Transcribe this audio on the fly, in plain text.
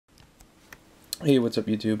Hey, what's up,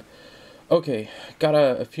 YouTube? Okay, got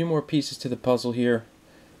a few more pieces to the puzzle here,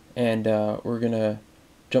 and we're gonna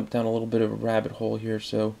jump down a little bit of a rabbit hole here,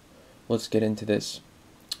 so let's get into this.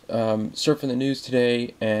 Surfing the news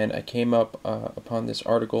today, and I came up upon this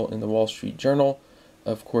article in the Wall Street Journal.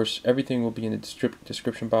 Of course, everything will be in the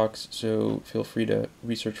description box, so feel free to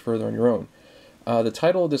research further on your own. The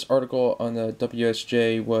title of this article on the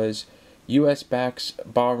WSJ was U.S. Backs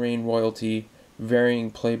Bahrain Royalty, Varying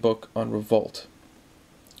Playbook on Revolt.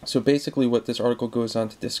 So basically what this article goes on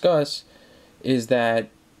to discuss is that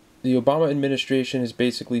the Obama administration has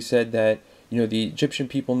basically said that, you know, the Egyptian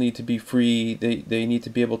people need to be free, they need to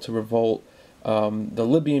be able to revolt, the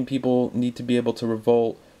Libyan people need to be able to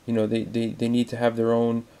revolt, you know, they need to have their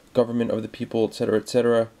own government of the people, etc.,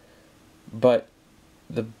 etc. But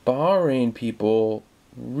the Bahrain people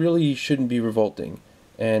really shouldn't be revolting,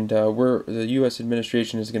 and the U.S.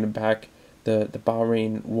 administration is going to back the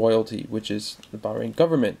Bahrain royalty, which is the Bahrain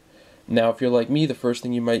government. Now, if you're like me, the first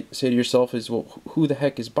thing you might say to yourself is, well, who the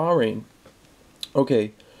heck is Bahrain?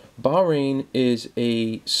 Okay, Bahrain is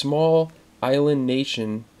a small island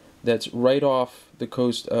nation that's right off the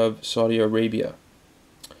coast of Saudi Arabia.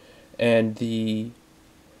 And I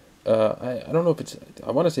don't know if it's, I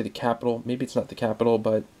want to say the capital, maybe it's not the capital,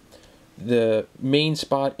 but the main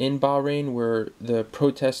spot in Bahrain where the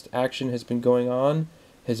protest action has been going on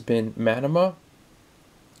has been Manama,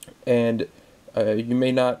 and you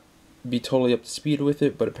may not be totally up to speed with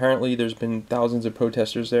it, but apparently there's been thousands of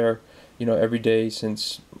protesters there, you know, every day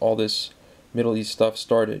since all this Middle East stuff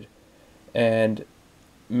started. And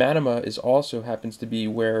Manama is also happens to be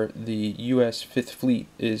where the U.S. Fifth Fleet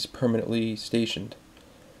is permanently stationed.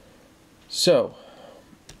 So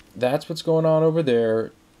that's what's going on over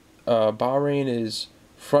there. Bahrain is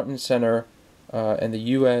front and center. And the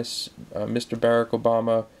U.S., Mr. Barack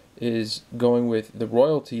Obama, is going with the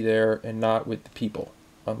royalty there and not with the people,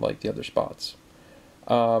 unlike the other spots.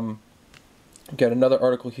 Got another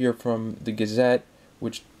article here from the Gazette,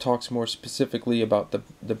 which talks more specifically about the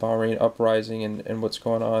Bahrain uprising and what's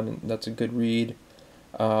going on, and that's a good read.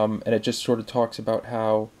 And it just sort of talks about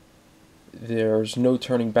how there's no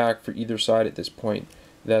turning back for either side at this point,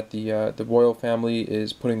 that the royal family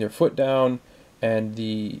is putting their foot down, and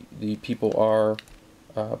the people are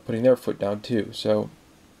putting their foot down too. So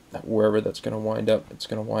wherever that's going to wind up, it's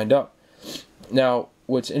going to wind up. Now,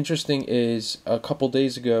 what's interesting is a couple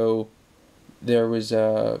days ago there was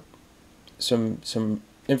some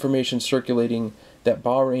information circulating that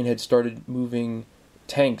Bahrain had started moving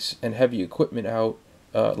tanks and heavy equipment out,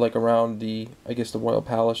 like around the, I guess, the Royal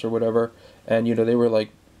Palace or whatever, and you know, they were like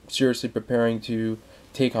seriously preparing to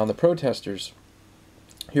take on the protesters.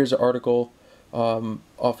 Here's an article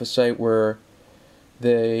off a site where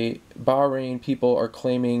the Bahrain people are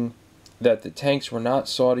claiming that the tanks were not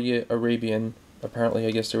Saudi Arabian. Apparently,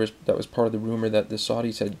 I guess that was part of the rumor that the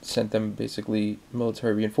Saudis had sent them basically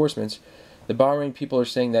military reinforcements. The Bahrain people are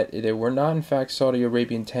saying that they were not in fact Saudi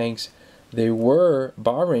Arabian tanks. They were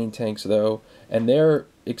Bahrain tanks though, and their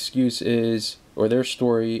excuse is, or their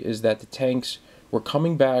story is, that the tanks were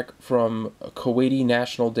coming back from Kuwaiti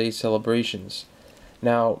National Day celebrations.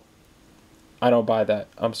 Now, I don't buy that.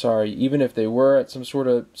 I'm sorry. Even if they were at some sort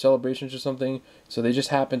of celebrations or something, so they just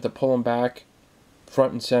happened to pull them back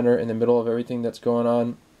front and center in the middle of everything that's going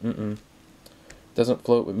on, doesn't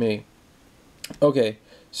float with me. Okay,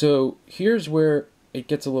 so here's where it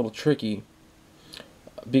gets a little tricky,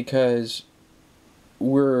 because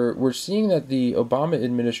we're seeing that the Obama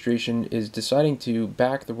administration is deciding to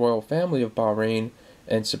back the royal family of Bahrain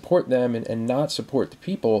and support them and not support the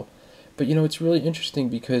people. But you know, it's really interesting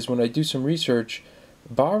because when I do some research,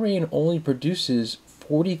 Bahrain only produces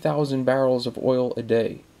 40,000 barrels of oil a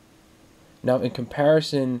day. Now, in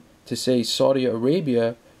comparison to, say, Saudi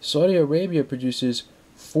Arabia produces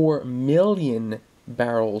 4 million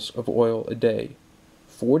barrels of oil a day.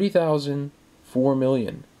 40,000, 4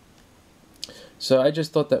 million. So I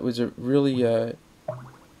just thought that was a really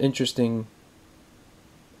interesting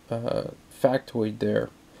factoid there.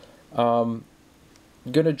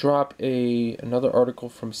 I'm going to drop another article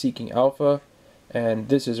from Seeking Alpha, and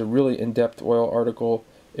this is a really in-depth oil article.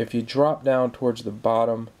 If you drop down towards the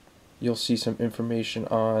bottom, you'll see some information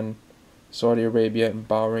on Saudi Arabia and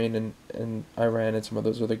Bahrain and Iran and some of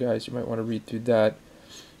those other guys. You might want to read through that.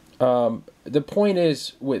 The point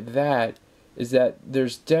is with that is that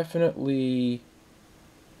there's definitely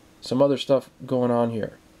some other stuff going on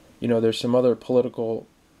here. You know, there's some other political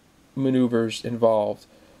maneuvers involved.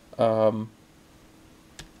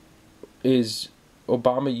 Is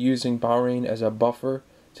Obama using Bahrain as a buffer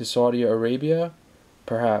to Saudi Arabia?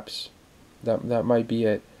 Perhaps. That might be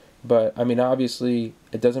it. But, I mean, obviously,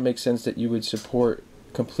 It doesn't make sense that you would support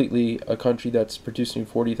completely a country that's producing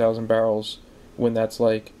 40,000 barrels when that's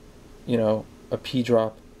like, you know, a pea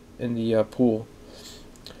drop in the pool.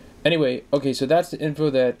 Anyway, okay, so that's the info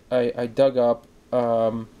that I dug up,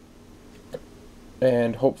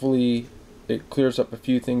 and hopefully it clears up a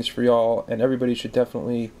few things for y'all, and everybody should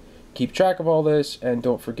definitely keep track of all this, and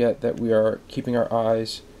don't forget that we are keeping our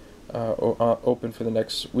eyes open for the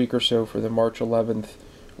next week or so for the March 11th,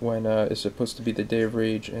 when is supposed to be the Day of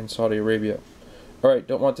Rage in Saudi Arabia. Alright,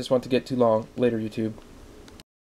 don't want this one to get too long. Later, YouTube.